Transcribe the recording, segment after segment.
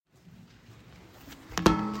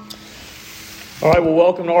All right, well,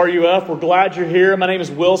 welcome to RUF. We're glad you're here. My name is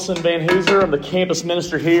Wilson Van Hooser. I'm the campus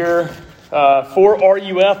minister here for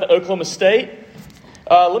RUF at Oklahoma State.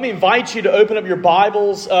 Let me invite you to open up your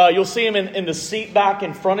Bibles. You'll see them in the seat back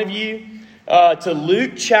in front of you to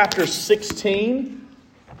Luke chapter 16.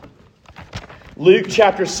 Luke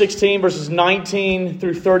chapter 16, verses 19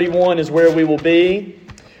 through 31 is where we will be.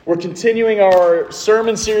 We're continuing our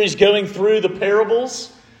sermon series going through the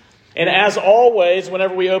parables. And as always,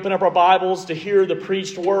 whenever we open up our Bibles to hear the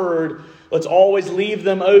preached word, let's always leave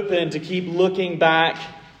them open to keep looking back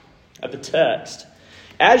at the text.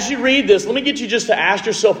 As you read this, let me get you just to ask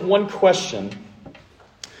yourself one question.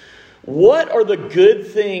 What are the good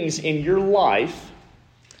things in your life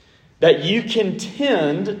that you can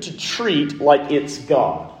tend to treat like it's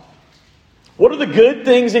God? What are the good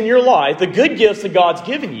things in your life, the good gifts that God's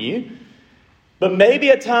given you, but maybe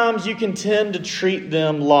at times you can tend to treat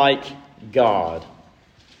them like God?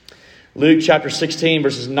 Luke chapter 16,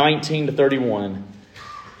 verses 19 to 31.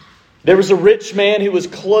 There was a rich man who was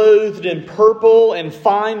clothed in purple and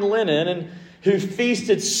fine linen and who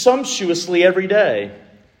feasted sumptuously every day.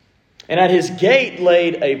 And at his gate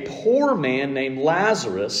laid a poor man named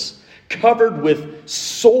Lazarus, covered with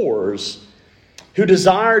sores, who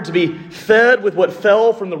desired to be fed with what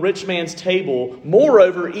fell from the rich man's table.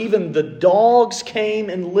 Moreover, even the dogs came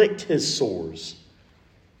and licked his sores.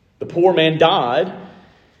 The poor man died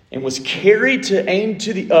and was carried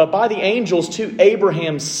by the angels to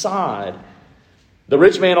Abraham's side. The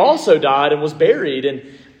rich man also died and was buried. And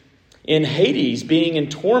in Hades, being in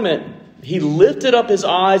torment, he lifted up his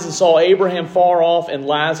eyes and saw Abraham far off and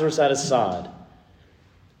Lazarus at his side.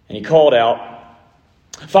 And he called out,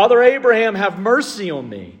 "Father Abraham, have mercy on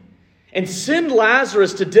me, and send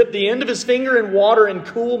Lazarus to dip the end of his finger in water and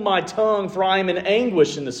cool my tongue, for I am in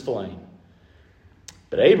anguish in this flame."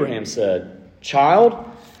 But Abraham said, "Child,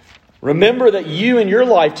 remember that you in your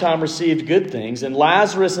lifetime received good things, and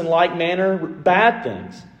Lazarus in like manner bad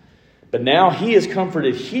things. But now he is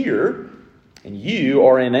comforted here, and you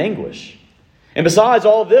are in anguish. And besides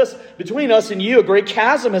all this, between us and you, a great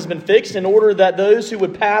chasm has been fixed in order that those who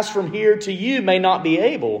would pass from here to you may not be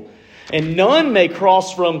able, and none may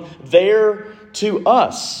cross from there to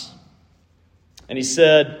us." And he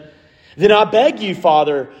said, "Then I beg you,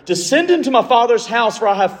 Father, to send him to my father's house, for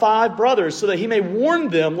I have 5 brothers, so that he may warn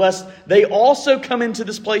them, lest they also come into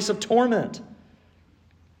this place of torment."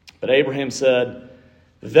 But Abraham said,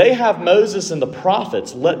 "They have Moses and the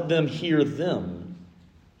prophets, let them hear them."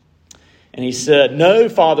 And he said, "No,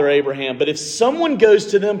 Father Abraham, but if someone goes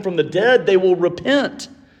to them from the dead, they will repent."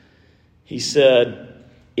 He said,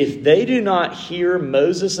 "If they do not hear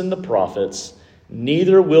Moses and the prophets,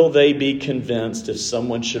 neither will they be convinced if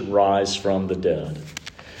someone should rise from the dead."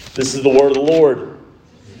 This is the word of the Lord.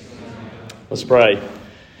 Let's pray.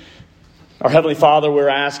 Our Heavenly Father, we're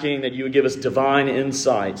asking that you would give us divine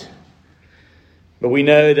insight. But we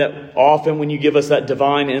know that often when you give us that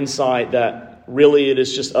divine insight, that really it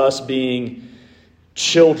is just us being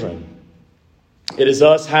children. It is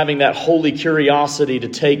us having that holy curiosity to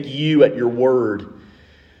take you at your word.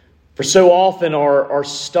 For so often our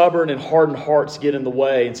stubborn and hardened hearts get in the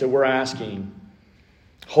way. And so we're asking,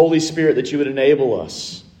 Holy Spirit, that you would enable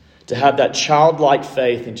us to have that childlike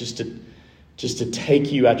faith and just to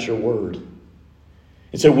take you at your word.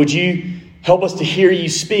 And so would you help us to hear you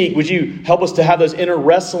speak? Would you help us to have those inner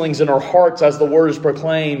wrestlings in our hearts as the word is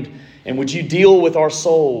proclaimed? And would you deal with our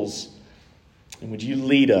souls? And would you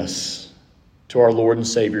lead us to our Lord and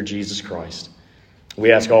Savior, Jesus Christ?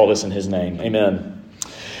 We ask all this in His name. Amen.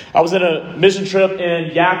 I was in a mission trip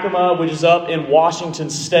in Yakima, which is up in Washington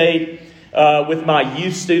State, with my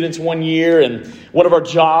youth students one year. And one of our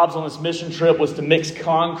jobs on this mission trip was to mix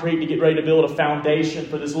concrete to get ready to build a foundation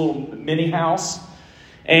for this little mini house.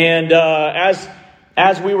 And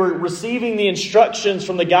as we were receiving the instructions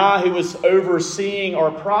from the guy who was overseeing our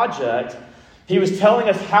project, he was telling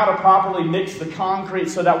us how to properly mix the concrete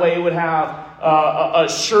so that way it would have a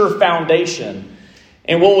sure foundation.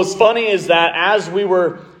 And what was funny is that as we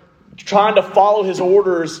were trying to follow his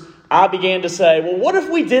orders, I began to say, well, what if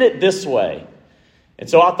we did it this way? And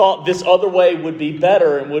so I thought this other way would be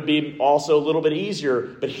better and would be also a little bit easier.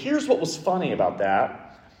 But here's what was funny about that.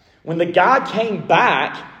 When the guy came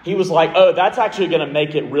back, he was like, "Oh, that's actually going to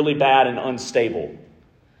make it really bad and unstable."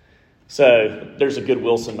 So there's a good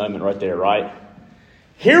Wilson moment right there, right?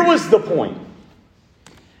 Here was the point.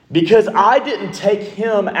 Because I didn't take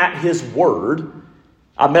him at his word,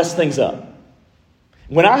 I messed things up.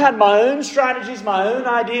 When I had my own strategies, my own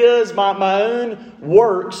ideas, my own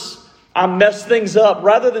works, I messed things up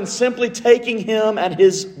rather than simply taking him at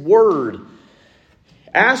his word.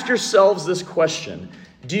 Ask yourselves this question.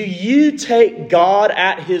 do you take God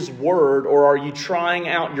at His word, or are you trying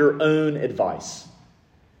out your own advice?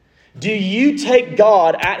 Do you take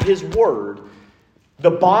God at His word? The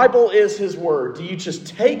Bible is His word. Do you just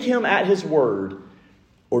take Him at His word,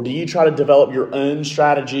 or do you try to develop your own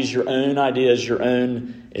strategies, your own ideas, your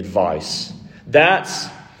own advice? That's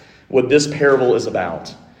what this parable is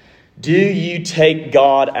about. Do you take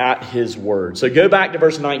God at His word? So go back to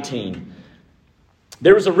verse 19.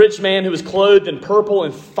 There was a rich man who was clothed in purple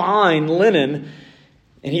and fine linen,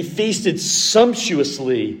 and he feasted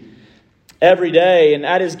sumptuously every day. And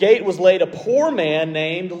at his gate was laid a poor man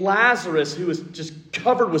named Lazarus, who was just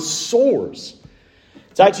covered with sores.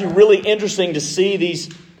 It's actually really interesting to see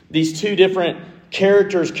these two different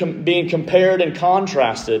characters being compared and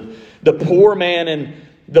contrasted. The poor man and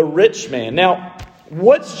the rich man. Now,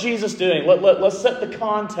 what's Jesus doing? Let's set the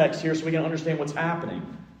context here so we can understand what's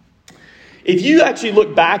happening. If you actually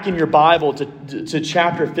look back in your Bible to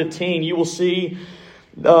chapter 15, you will see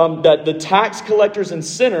that the tax collectors and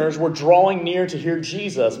sinners were drawing near to hear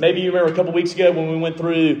Jesus. Maybe you remember a couple weeks ago when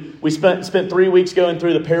we spent 3 weeks going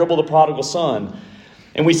through the parable of the prodigal son.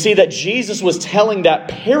 And we see that Jesus was telling that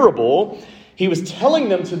parable. He was telling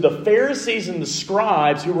them to the Pharisees and the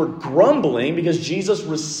scribes who were grumbling because Jesus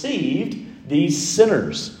received these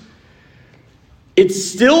sinners. It's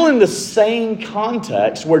still in the same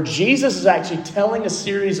context where Jesus is actually telling a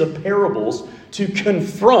series of parables to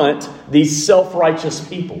confront these self-righteous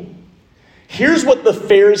people. Here's what the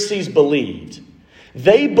Pharisees believed.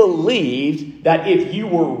 They believed that if you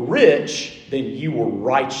were rich, then you were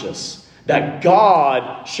righteous. That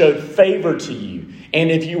God showed favor to you.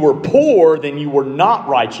 And if you were poor, then you were not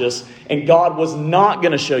righteous, and God was not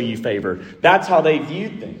going to show you favor. That's how they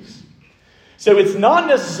viewed things. So it's not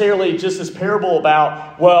necessarily just this parable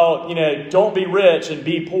about, don't be rich and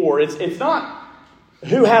be poor. It's not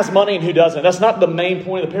who has money and who doesn't. That's not the main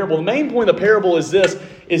point of the parable. The main point of the parable is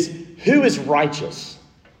who is righteous.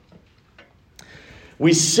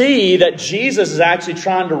 We see that Jesus is actually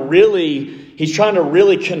trying to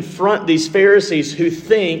really confront these Pharisees who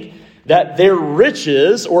think that their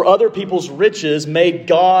riches or other people's riches made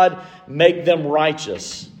God make them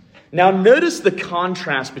righteous. Now notice the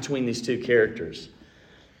contrast between these two characters.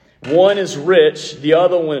 One is rich, the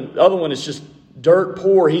other one is just dirt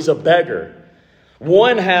poor. He's a beggar.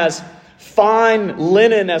 One has fine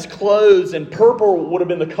linen as clothes, and purple would have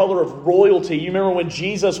been the color of royalty. You remember when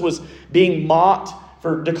Jesus was being mocked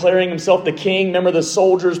for declaring himself the king? Remember the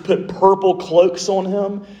soldiers put purple cloaks on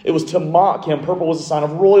him? It was to mock him. Purple was a sign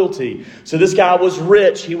of royalty. So this guy was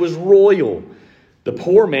rich. He was royal. The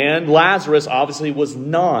poor man, Lazarus, obviously was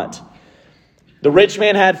not. The rich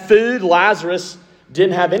man had food. Lazarus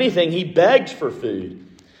didn't have anything. He begged for food.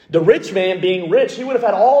 The rich man, being rich, he would have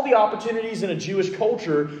had all the opportunities in a Jewish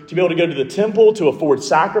culture to be able to go to the temple, to afford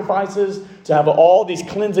sacrifices, to have all these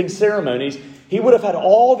cleansing ceremonies. He would have had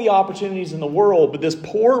all the opportunities in the world, but this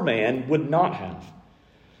poor man would not have.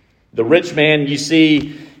 The rich man, you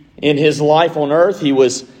see, in his life on earth, he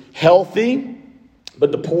was healthy.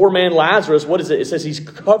 But the poor man, Lazarus, what is it? It says he's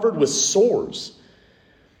covered with sores.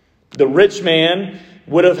 The rich man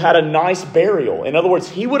would have had a nice burial. In other words,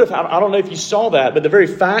 he would have had, I don't know if you saw that, but the very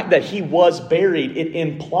fact that he was buried, it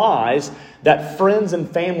implies that friends and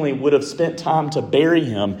family would have spent time to bury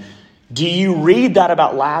him. Do you read that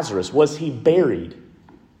about Lazarus? Was he buried?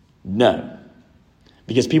 No.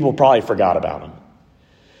 Because people probably forgot about him.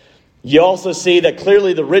 You also see that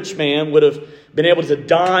clearly the rich man would have been able to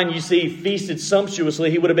dine. You see, feasted sumptuously.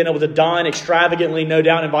 He would have been able to dine extravagantly, no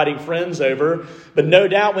doubt inviting friends over. But no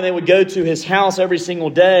doubt when they would go to his house every single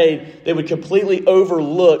day, they would completely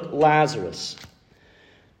overlook Lazarus.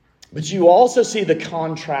 But you also see the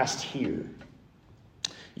contrast here.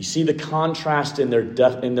 You see the contrast in their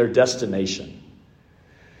destination.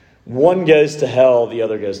 One goes to hell, the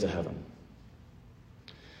other goes to heaven.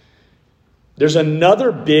 There's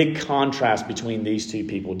another big contrast between these two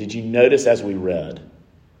people. Did you notice as we read?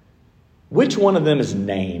 Which one of them is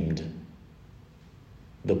named?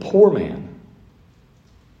 The poor man.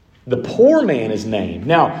 The poor man is named.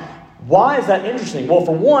 Now, why is that interesting? Well,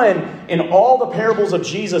 for one, in all the parables of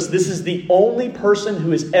Jesus, this is the only person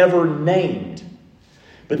who is ever named.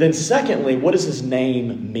 But then secondly, what does his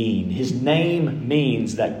name mean? His name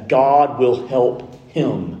means that God will help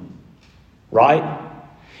him. Right?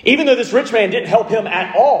 Even though this rich man didn't help him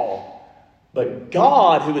at all, but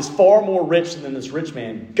God, who is far more rich than this rich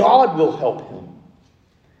man, God will help him.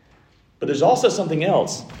 But there's also something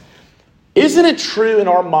else. Isn't it true in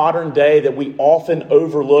our modern day that we often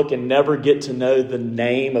overlook and never get to know the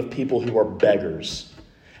name of people who are beggars?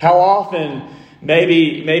 How often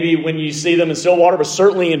Maybe when you see them in Stillwater, but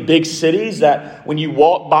certainly in big cities, that when you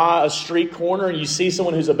walk by a street corner and you see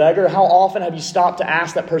someone who's a beggar, how often have you stopped to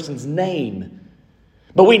ask that person's name?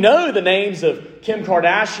 But we know the names of Kim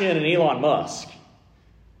Kardashian and Elon Musk.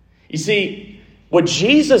 You see, what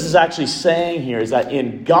Jesus is actually saying here is that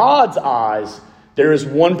in God's eyes, there is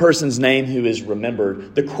one person's name who is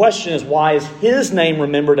remembered. The question is, why is his name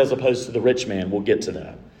remembered as opposed to the rich man? We'll get to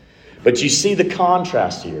that. But you see the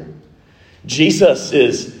contrast here. Jesus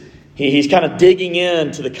he's kind of digging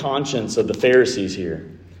into the conscience of the Pharisees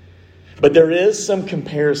here. But there is some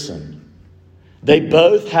comparison. They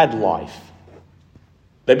both had life.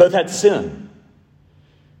 They both had sin.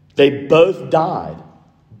 They both died.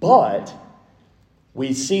 But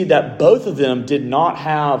we see that both of them did not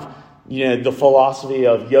have, the philosophy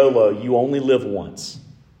of YOLO, you only live once.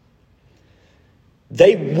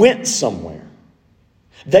 They went somewhere.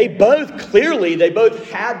 They both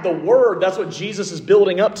had the Word. That's what Jesus is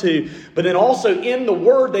building up to. But then also in the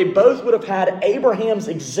Word, they both would have had Abraham's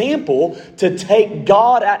example to take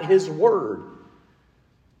God at His Word.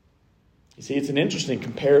 You see, it's an interesting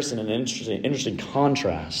comparison and an interesting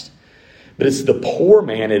contrast. But it's the poor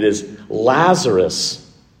man, it is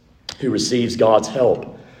Lazarus who receives God's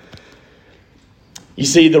help. You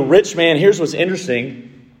see, the rich man, here's what's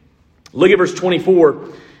interesting. Look at verse 24.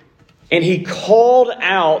 And he called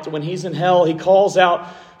out, when he's in hell, he calls out,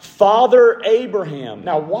 Father Abraham.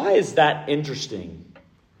 Now, why is that interesting?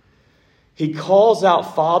 He calls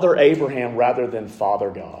out Father Abraham rather than Father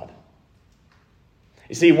God.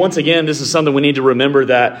 You see, once again, this is something we need to remember,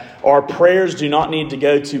 that our prayers do not need to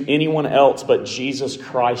go to anyone else but Jesus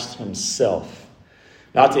Christ Himself.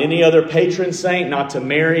 Not to any other patron saint, not to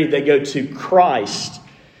Mary. They go to Christ.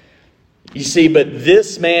 You see, but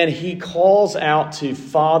this man, he calls out to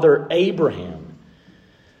Father Abraham.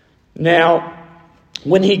 Now,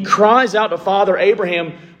 when he cries out to Father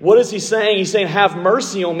Abraham, what is he saying? He's saying, have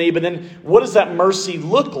mercy on me. But then what does that mercy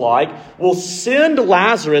look like? Well, send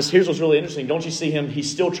Lazarus. Here's what's really interesting. Don't you see him? He's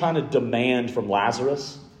still trying to demand from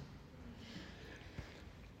Lazarus.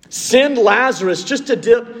 Send Lazarus just to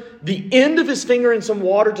dip the end of his finger in some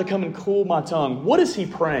water to come and cool my tongue. What is he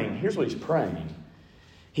praying? Here's what he's praying.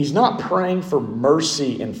 He's not praying for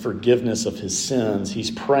mercy and forgiveness of his sins.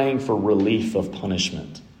 He's praying for relief of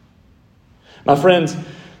punishment. My friends,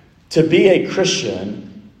 to be a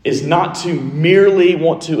Christian is not to merely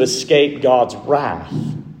want to escape God's wrath.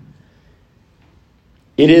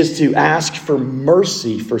 It is to ask for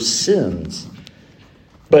mercy for sins.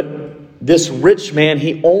 But this rich man,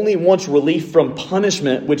 he only wants relief from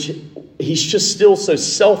punishment, which he's just still so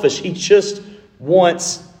selfish. He just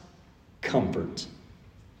wants comfort.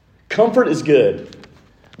 Comfort is good.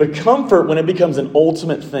 But comfort, when it becomes an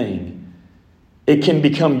ultimate thing, it can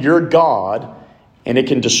become your God and it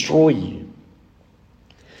can destroy you.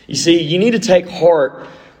 You see, you need to take heart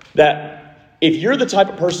that if you're the type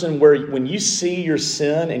of person where when you see your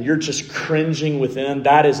sin and you're just cringing within,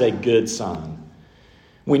 that is a good sign.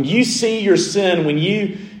 When you see your sin, when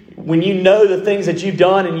you know the things that you've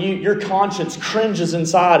done and your conscience cringes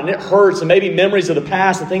inside and it hurts, and maybe memories of the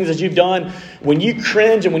past, the things that you've done, when you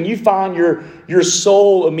cringe and when you find your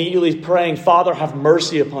soul immediately praying, Father, have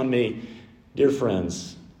mercy upon me. Dear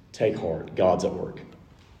friends, take heart. God's at work.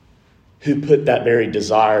 Who put that very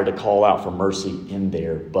desire to call out for mercy in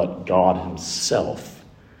there but God Himself?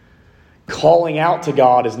 Calling out to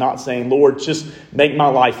God is not saying, Lord, just make my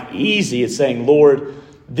life easy. It's saying, Lord,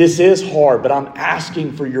 this is hard, but I'm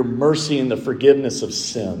asking for your mercy and the forgiveness of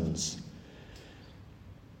sins.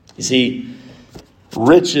 You see,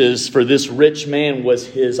 riches for this rich man was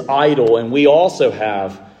his idol, and we also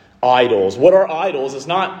have idols. What are idols? It's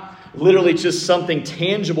not literally just something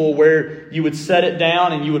tangible where you would set it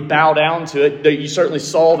down and you would bow down to it. You certainly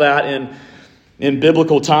saw that in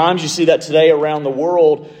biblical times. You see that today around the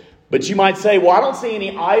world. But you might say, well, I don't see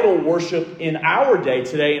any idol worship in our day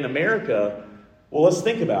today in America. Well, let's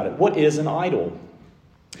think about it. What is an idol?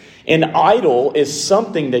 An idol is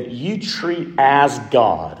something that you treat as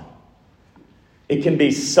God. It can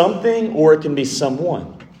be something or it can be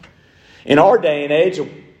someone. In our day and age,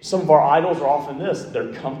 some of our idols are often this.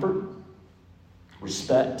 They're comfort,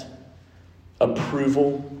 respect,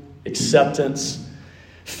 approval, acceptance,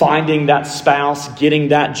 finding that spouse, getting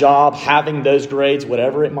that job, having those grades,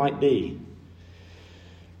 whatever it might be.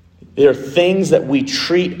 There are things that we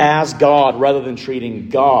treat as God rather than treating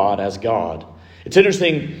God as God. It's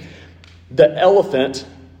interesting, the elephant,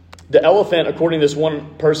 according to this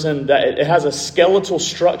one person, that it has a skeletal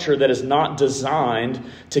structure that is not designed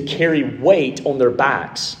to carry weight on their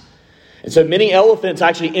backs. And so many elephants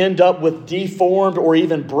actually end up with deformed or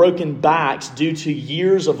even broken backs due to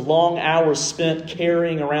years of long hours spent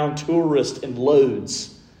carrying around tourists and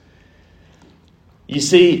loads. You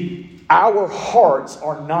see, our hearts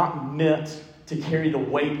are not meant to carry the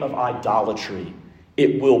weight of idolatry.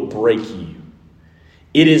 It will break you.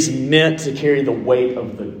 It is meant to carry the weight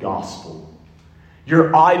of the gospel.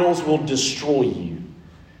 Your idols will destroy you.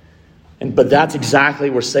 But that's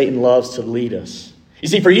exactly where Satan loves to lead us. You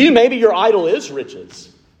see, for you, maybe your idol is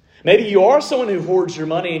riches. Maybe you are someone who hoards your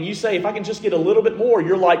money and you say, if I can just get a little bit more,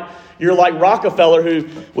 you're like Rockefeller, who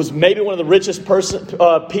was maybe one of the richest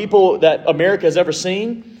people that America has ever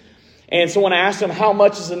seen. And someone asked him, how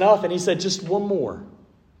much is enough? And he said, just one more.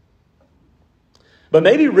 But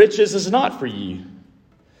maybe riches is not for you.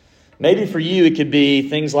 Maybe for you, it could be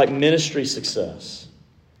things like ministry success.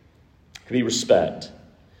 It could be respect.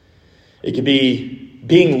 It could be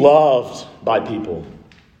being loved by people.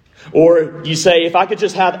 Or you say, if I could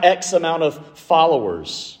just have X amount of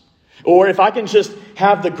followers. Or if I can just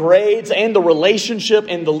have the grades and the relationship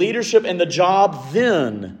and the leadership and the job,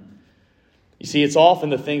 then. You see, it's often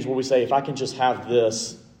the things where we say, if I can just have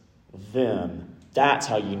this, then. That's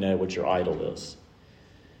how you know what your idol is.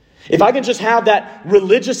 If I can just have that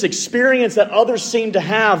religious experience that others seem to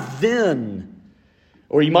have, then.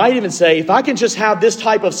 Or you might even say, if I can just have this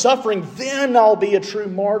type of suffering, then I'll be a true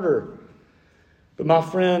martyr. But my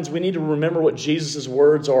friends, we need to remember what Jesus'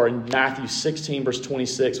 words are in Matthew 16, verse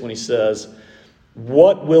 26, when he says,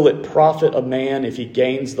 what will it profit a man if he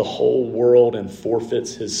gains the whole world and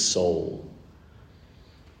forfeits his soul?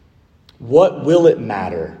 What will it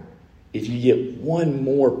matter if you get one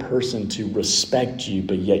more person to respect you,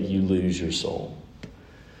 but yet you lose your soul?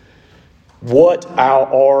 What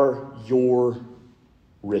are your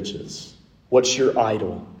riches? What's your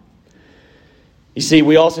idol? You see,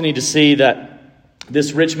 we also need to see that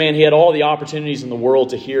this rich man, he had all the opportunities in the world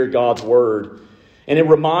to hear God's word. And it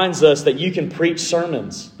reminds us that you can preach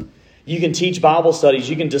sermons. You can teach Bible studies.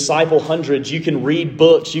 You can disciple hundreds. You can read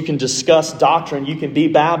books. You can discuss doctrine. You can be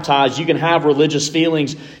baptized. You can have religious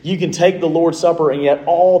feelings. You can take the Lord's Supper and yet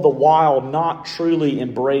all the while not truly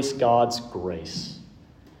embrace God's grace.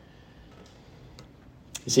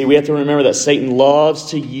 You see, we have to remember that Satan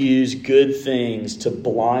loves to use good things to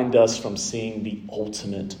blind us from seeing the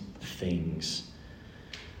ultimate things.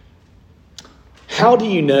 How do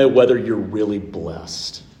you know whether you're really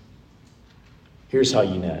blessed? Here's how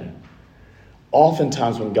you know.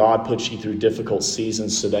 Oftentimes when God puts you through difficult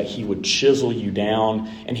seasons so that he would chisel you down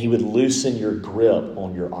and he would loosen your grip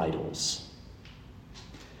on your idols.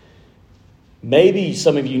 Maybe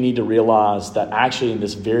some of you need to realize that actually in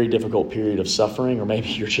this very difficult period of suffering, or maybe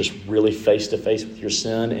you're just really face to face with your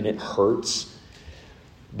sin and it hurts,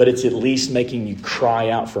 but it's at least making you cry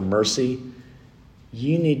out for mercy.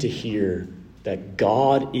 You need to hear that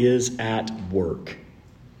God is at work.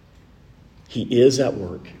 He is at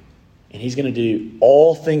work. And he's going to do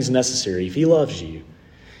all things necessary. If he loves you,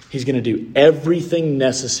 he's going to do everything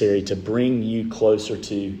necessary to bring you closer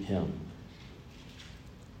to him.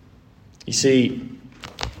 You see,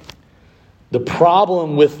 the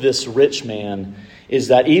problem with this rich man is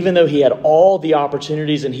that even though he had all the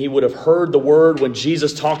opportunities and he would have heard the word when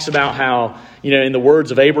Jesus talks about how, in the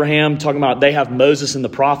words of Abraham, talking about they have Moses and the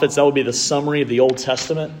prophets, that would be the summary of the Old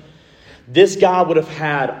Testament. This guy would have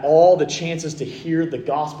had all the chances to hear the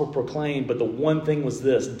gospel proclaimed, but the one thing was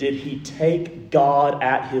this: did he take God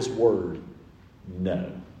at his word? No.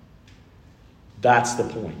 That's the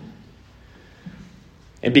point.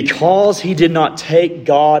 And because he did not take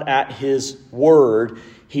God at his word,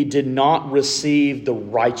 he did not receive the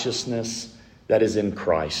righteousness that is in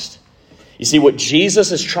Christ. You see, what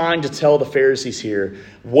Jesus is trying to tell the Pharisees here,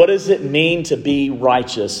 what does it mean to be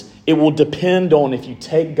righteous? It will depend on if you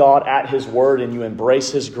take God at his word and you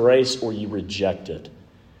embrace his grace or you reject it.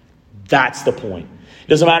 That's the point. It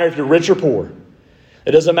doesn't matter if you're rich or poor.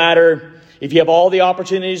 It doesn't matter if you have all the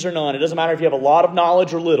opportunities or none. It doesn't matter if you have a lot of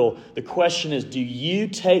knowledge or little. The question is, do you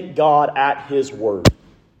take God at his word?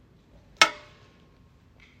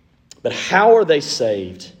 But how are they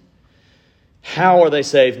saved? How are they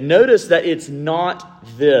saved? Notice that it's not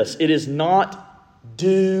this. It is not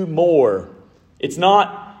do more. It's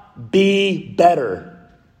not be better.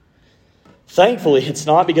 Thankfully, it's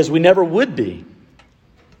not, because we never would be.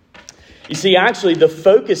 You see, actually, the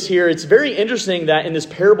focus here, it's very interesting that in this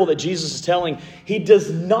parable that Jesus is telling, he does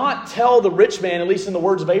not tell the rich man, at least in the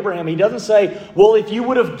words of Abraham, he doesn't say, well, if you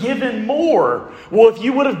would have given more, well, if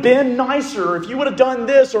you would have been nicer, or if you would have done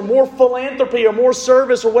this, or more philanthropy, or more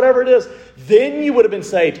service, or whatever it is, then you would have been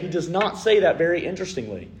saved. He does not say that very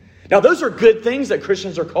interestingly. Now, those are good things that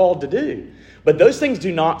Christians are called to do, but those things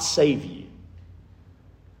do not save you.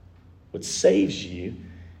 What saves you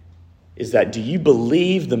is that, do you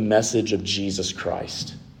believe the message of Jesus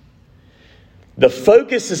Christ? The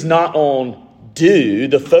focus is not on do,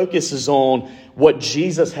 the focus is on what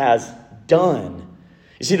Jesus has done.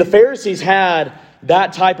 You see, the Pharisees had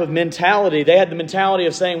that type of mentality. They had the mentality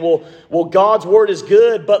of saying, well, God's word is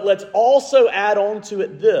good, but let's also add on to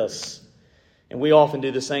it this. And we often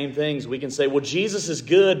do the same things. We can say, well, Jesus is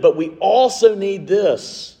good, but we also need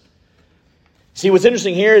this. See, what's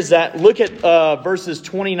interesting here is that look at verses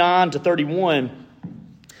 29 to 31.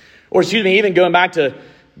 Or excuse me, even going back to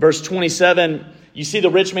verse 27, you see the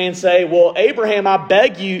rich man say, well, Abraham, I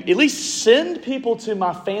beg you, at least send people to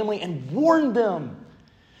my family and warn them.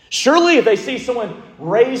 Surely if they see someone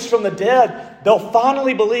raised from the dead, they'll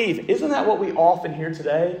finally believe. Isn't that what we often hear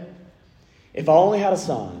today? If I only had a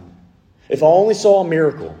sign, if I only saw a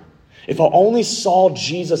miracle, if I only saw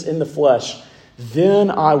Jesus in the flesh,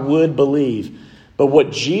 then I would believe. But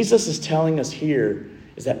what Jesus is telling us here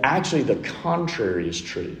is that actually the contrary is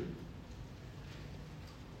true.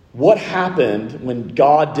 What happened when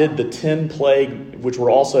God did the 10 plagues, which were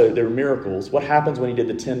also, they were miracles? What happens when he did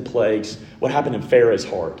the 10 plagues? What happened in Pharaoh's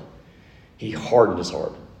heart? He hardened his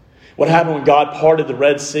heart. What happened when God parted the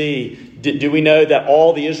Red Sea? Do we know that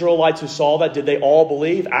all the Israelites who saw that, did they all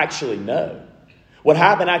believe? Actually, no. What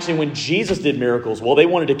happened actually when Jesus did miracles? Well, they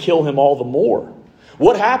wanted to kill him all the more.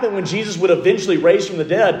 What happened when Jesus would eventually raise from the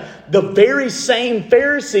dead? The very same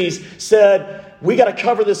Pharisees said, we got to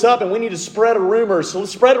cover this up and we need to spread a rumor. So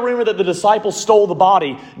let's spread a rumor that the disciples stole the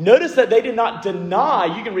body. Notice that they did not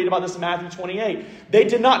deny, you can read about this in Matthew 28. They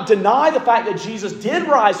did not deny the fact that Jesus did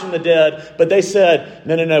rise from the dead, but they said,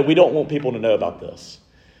 no, we don't want people to know about this.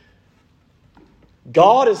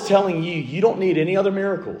 God is telling you, you don't need any other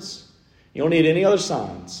miracles. You don't need any other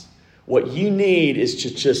signs. What you need is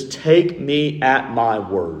to just take me at my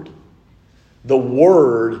word. The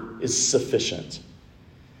word is sufficient.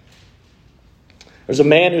 There's a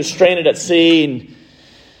man who's stranded at sea, and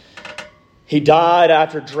he died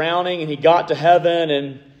after drowning, and he got to heaven,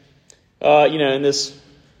 and in this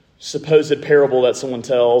supposed parable that someone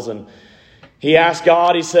tells, and he asked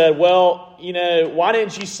God, he said, well, why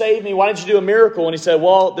didn't you save me? Why didn't you do a miracle? And he said,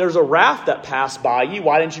 well, there's a raft that passed by you.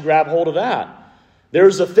 Why didn't you grab hold of that?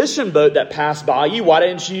 There's a fishing boat that passed by you. Why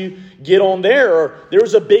didn't you get on there? Or there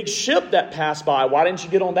was a big ship that passed by. Why didn't you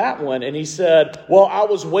get on that one? And he said, well, I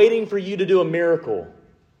was waiting for you to do a miracle.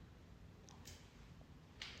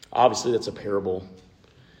 Obviously, that's a parable.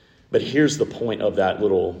 But here's the point of that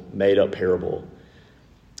little made-up parable.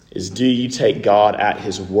 Is, do you take God at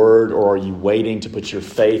his word, or are you waiting to put your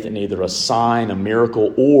faith in either a sign, a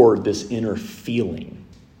miracle, or this inner feeling?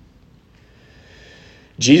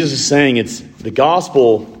 Jesus is saying it's the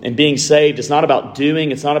gospel and being saved. It's not about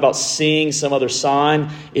doing. It's not about seeing some other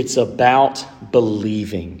sign. It's about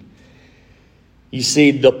believing. You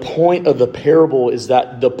see, the point of the parable is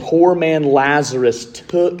that the poor man Lazarus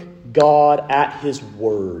took God at his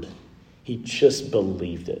word. He just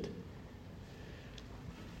believed it.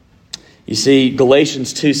 You see,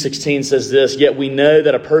 Galatians 2:16 says this, yet we know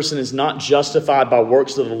that a person is not justified by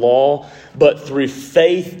works of the law, but through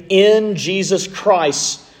faith in Jesus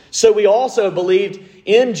Christ. So we also believed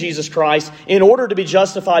in Jesus Christ in order to be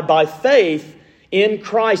justified by faith in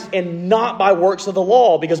Christ and not by works of the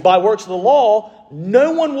law. Because by works of the law,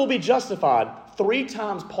 no one will be justified. 3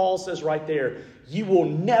 times Paul says right there, you will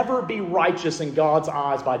never be righteous in God's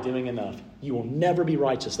eyes by doing enough. You will never be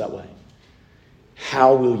righteous that way.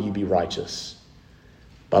 How will you be righteous?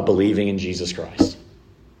 By believing in Jesus Christ.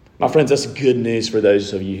 My friends, that's good news for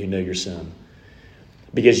those of you who know your sin.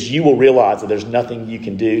 Because you will realize that there's nothing you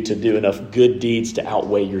can do to do enough good deeds to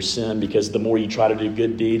outweigh your sin. Because the more you try to do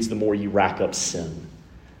good deeds, the more you rack up sin.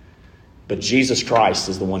 But Jesus Christ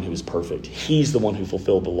is the one who is perfect. He's the one who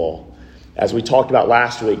fulfilled the law. As we talked about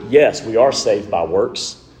last week, yes, we are saved by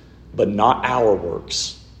works, but not our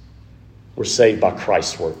works. We're saved by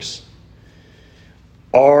Christ's works.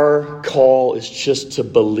 Our call is just to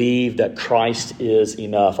believe that Christ is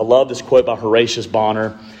enough. I love this quote by Horatius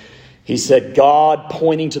Bonner. He said, God,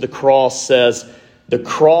 pointing to the cross, says, the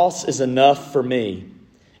cross is enough for me.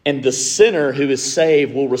 And the sinner who is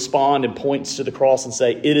saved will respond and points to the cross and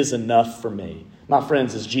say, it is enough for me. My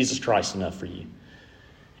friends, is Jesus Christ enough for you?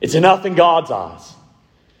 It's enough in God's eyes.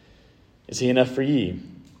 Is he enough for you?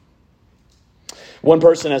 One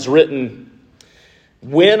person has written,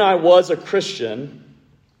 when I was a Christian,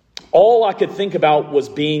 all I could think about was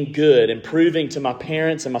being good and proving to my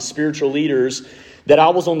parents and my spiritual leaders that I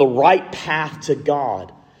was on the right path to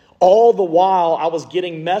God. All the while, I was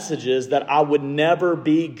getting messages that I would never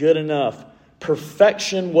be good enough.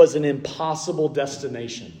 Perfection was an impossible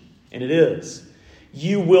destination. And it is.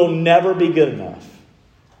 You will never be good enough.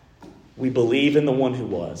 We believe in the one who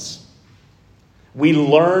was. We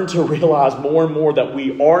learn to realize more and more that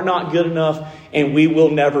we are not good enough and we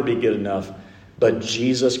will never be good enough. But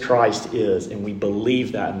Jesus Christ is, and we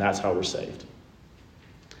believe that, and that's how we're saved.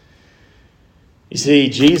 You see,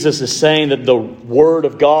 Jesus is saying that the Word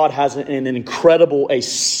of God has an incredible, a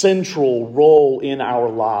central role in our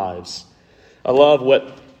lives. I love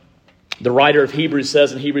what the writer of Hebrews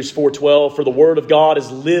says in Hebrews 4:12, "For the Word of God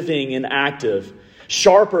is living and active,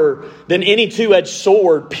 sharper than any two-edged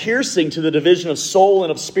sword, piercing to the division of soul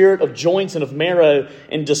and of spirit, of joints and of marrow,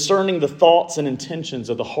 and discerning the thoughts and intentions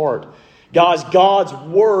of the heart." Guys, God's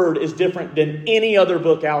Word is different than any other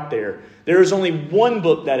book out there. There is only one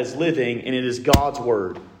book that is living, and it is God's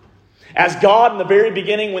Word. As God in the very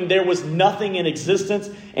beginning, when there was nothing in existence,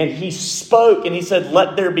 and He spoke and He said,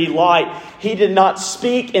 "Let there be light," He did not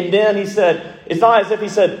speak and then He said, it's not as if He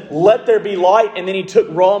said, "Let there be light," and then He took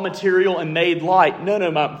raw material and made light.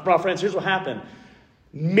 No, my friends, here's what happened.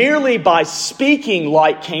 Merely by speaking,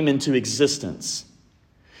 light came into existence.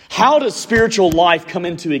 How does spiritual life come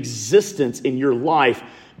into existence in your life?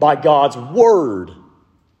 By God's Word.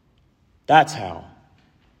 That's how.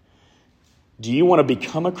 Do you want to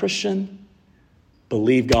become a Christian?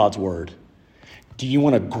 Believe God's Word. Do you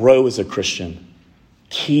want to grow as a Christian?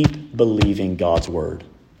 Keep believing God's Word.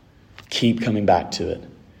 Keep coming back to it.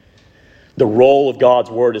 The role of God's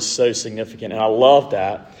Word is so significant, and I love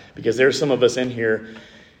that because there's some of us in here,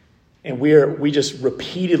 and we just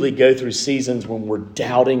repeatedly go through seasons when we're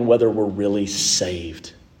doubting whether we're really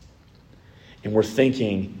saved. And we're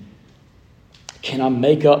thinking, can I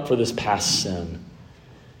make up for this past sin?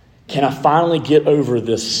 Can I finally get over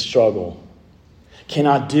this struggle? Can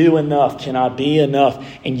I do enough? Can I be enough?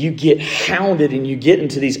 And you get hounded and you get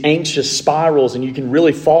into these anxious spirals, and you can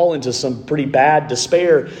really fall into some pretty bad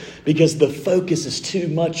despair because the focus is too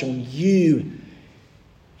much on you.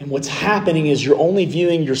 And what's happening is you're only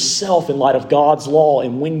viewing yourself in light of God's law.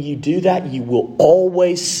 And when you do that, you will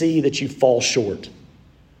always see that you fall short.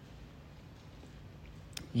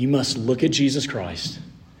 You must look at Jesus Christ.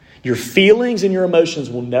 Your feelings and your emotions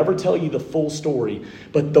will never tell you the full story,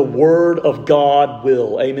 but the Word of God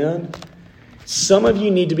will. Amen? Some of you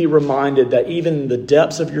need to be reminded that even in the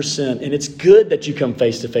depths of your sin, and it's good that you come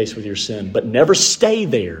face to face with your sin, but never stay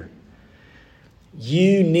there.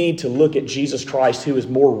 You need to look at Jesus Christ, who is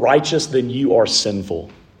more righteous than you are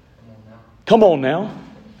sinful. Come on now.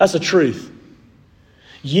 That's the truth.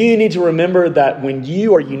 You need to remember that when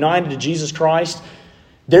you are united to Jesus Christ,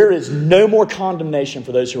 there is no more condemnation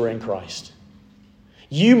for those who are in Christ.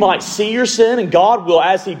 You might see your sin, and God will,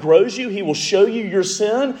 as He grows you, He will show you your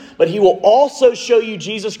sin, but He will also show you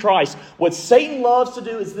Jesus Christ. What Satan loves to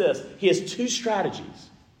do is this. He has two strategies.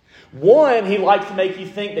 One, he likes to make you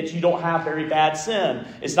think that you don't have very bad sin.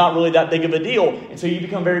 It's not really that big of a deal, and so you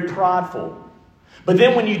become very prideful. But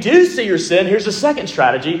then when you do see your sin, here's the second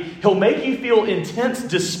strategy. He'll make you feel intense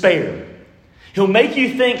despair. He'll make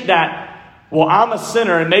you think that, well, I'm a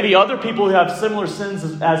sinner, and maybe other people who have similar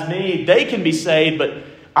sins as me, they can be saved, but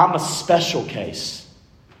I'm a special case.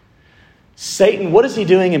 Satan, what is he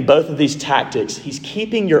doing in both of these tactics? He's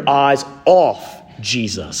keeping your eyes off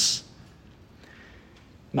Jesus.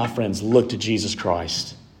 My friends, look to Jesus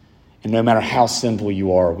Christ. And no matter how sinful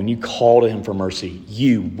you are, when you call to Him for mercy,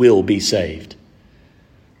 you will be saved.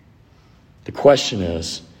 The question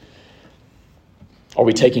is, are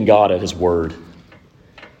we taking God at His word?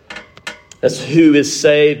 That's who is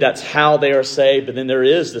saved. That's how they are saved. But then there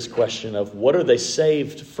is this question of, what are they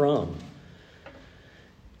saved from?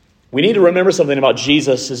 We need to remember something about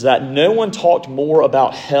Jesus, is that no one talked more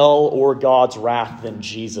about hell or God's wrath than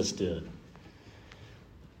Jesus did.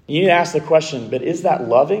 You need to ask the question, but is that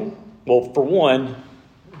loving? Well, for one,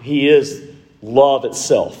 He is love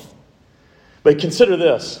itself. But consider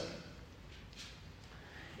this.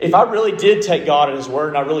 If I really did take God at His word,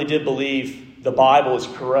 and I really did believe the Bible is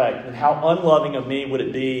correct, then how unloving of me would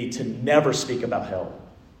it be to never speak about hell?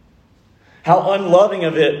 How unloving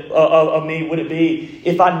of me would it be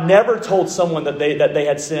if I never told someone that they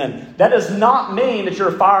had sinned? That does not mean that you're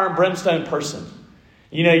a fire and brimstone person.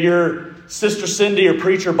 You know, you're Sister Cindy or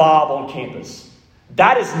Preacher Bob on campus.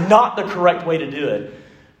 That is not the correct way to do it.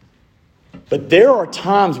 But there are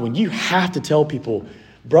times when you have to tell people,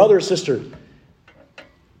 brother or sister,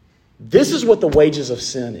 this is what the wages of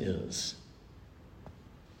sin is.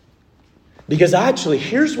 Because actually,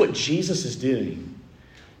 here's what Jesus is doing.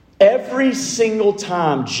 Every single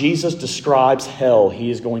time Jesus describes hell,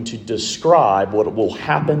 he is going to describe what will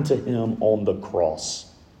happen to him on the cross.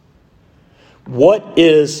 What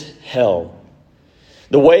is hell?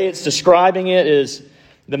 The way it's describing it is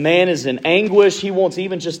the man is in anguish. He wants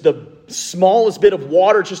even just the smallest bit of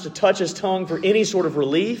water just to touch his tongue for any sort of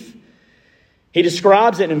relief. He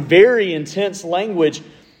describes it in very intense language.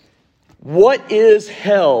 What is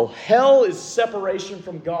hell? Hell is separation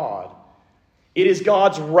from God. It is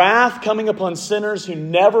God's wrath coming upon sinners who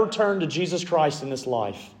never turn to Jesus Christ in this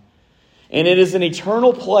life. And it is an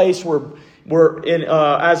eternal place where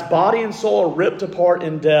as body and soul are ripped apart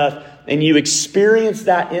in death, and you experience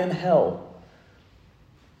that in hell.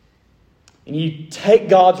 And you take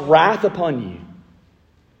God's wrath upon you.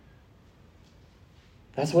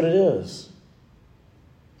 That's what it is.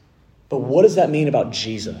 But what does that mean about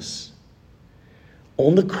Jesus?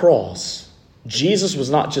 On the cross, Jesus was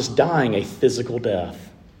not just dying a physical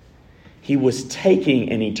death. He was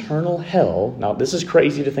taking an eternal hell. Now, this is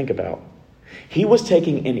crazy to think about. He was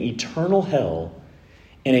taking an eternal hell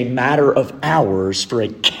in a matter of hours for a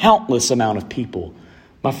countless amount of people.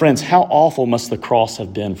 My friends, how awful must the cross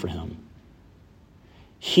have been for him?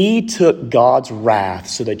 He took God's wrath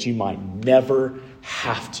so that you might never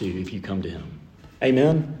have to if you come to him.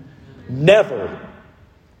 Amen? Never.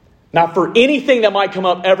 Not for anything that might come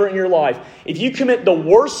up ever in your life. If you commit the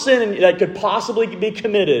worst sin that could possibly be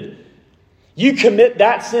committed, you commit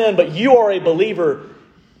that sin, but you are a believer,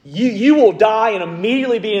 you will die and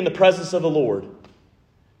immediately be in the presence of the Lord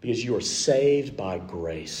because you are saved by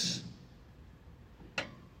grace.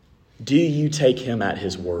 Do you take him at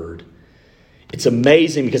his word? It's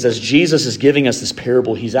amazing because as Jesus is giving us this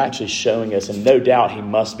parable, he's actually showing us, and no doubt he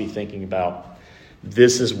must be thinking about,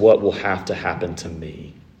 this is what will have to happen to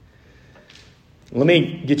me. Let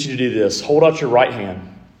me get you to do this. Hold out your right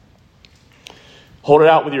hand. Hold it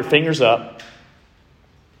out with your fingers up.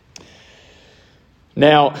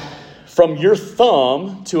 Now, from your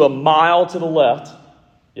thumb to a mile to the left.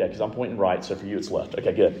 Yeah, because I'm pointing right, so for you it's left.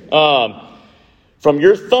 Okay, good. From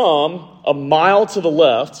your thumb, a mile to the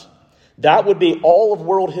left, that would be all of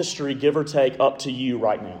world history, give or take, up to you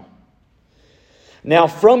right now. Now,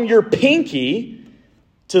 from your pinky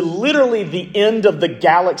to literally the end of the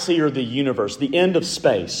galaxy or the universe, the end of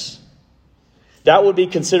space, that would be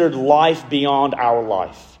considered life beyond our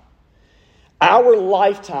life. Our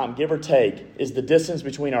lifetime, give or take, is the distance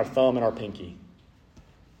between our thumb and our pinky.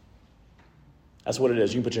 That's what it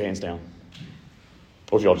is. You can put your hands down.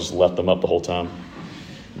 Or if y'all just left them up the whole time.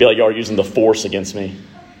 It'd be like y'all are using the force against me.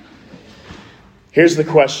 Here's the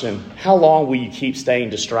question. How long will you keep staying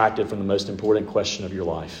distracted from the most important question of your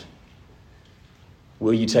life?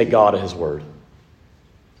 Will you take God at his word?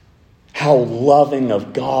 How loving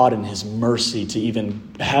of God and his mercy to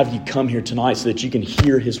even have you come here tonight so that you can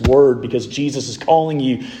hear his word, because Jesus is calling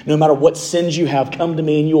you. No matter what sins you have, come to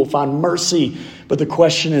me and you will find mercy. But the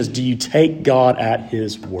question is, do you take God at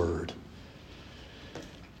his word?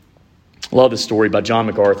 I love this story by John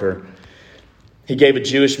MacArthur. He gave a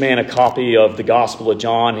Jewish man a copy of the Gospel of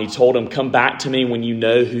John. He told him, come back to me when you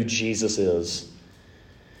know who Jesus is.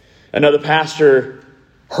 Another pastor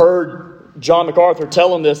heard John MacArthur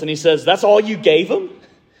tell him this, and he says, that's all you gave him?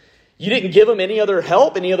 You didn't give him any other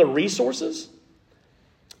help, any other resources?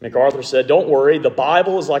 MacArthur said, don't worry, the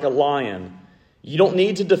Bible is like a lion. You don't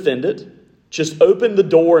need to defend it. Just open the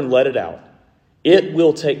door and let it out. It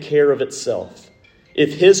will take care of itself.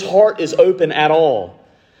 If his heart is open at all,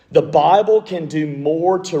 the Bible can do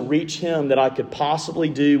more to reach him than I could possibly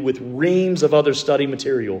do with reams of other study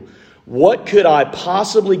material. What could I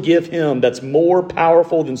possibly give him that's more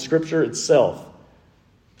powerful than Scripture itself?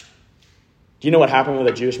 Do you know what happened with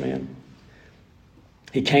that Jewish man?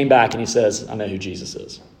 He came back and he says, I know who Jesus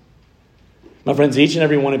is. My friends, each and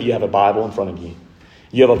every one of you have a Bible in front of you.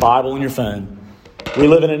 You have a Bible in your phone. We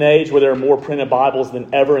live in an age where there are more printed Bibles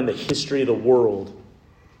than ever in the history of the world.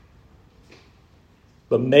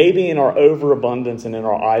 But maybe in our overabundance and in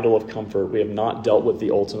our idol of comfort, we have not dealt with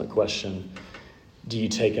the ultimate question. Do you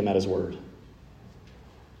take him at his word?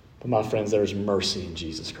 But my friends, there is mercy in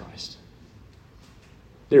Jesus Christ.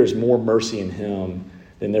 There is more mercy in him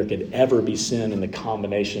than there could ever be sin in the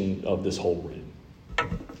combination of this whole room.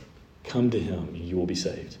 Come to him and you will be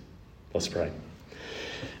saved. Let's pray.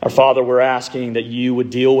 Our Father, we're asking that you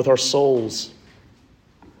would deal with our souls.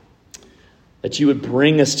 That you would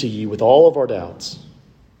bring us to you with all of our doubts.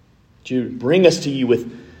 That you would bring us to you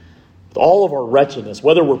with all of our wretchedness,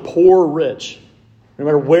 whether we're poor or rich. No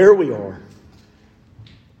matter where we are,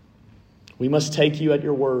 we must take you at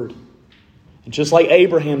your word. And just like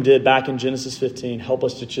Abraham did back in Genesis 15, help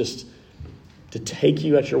us to take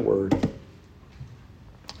you at your word.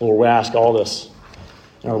 Lord, we ask all this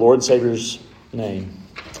in our Lord and Savior's name.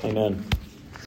 Amen.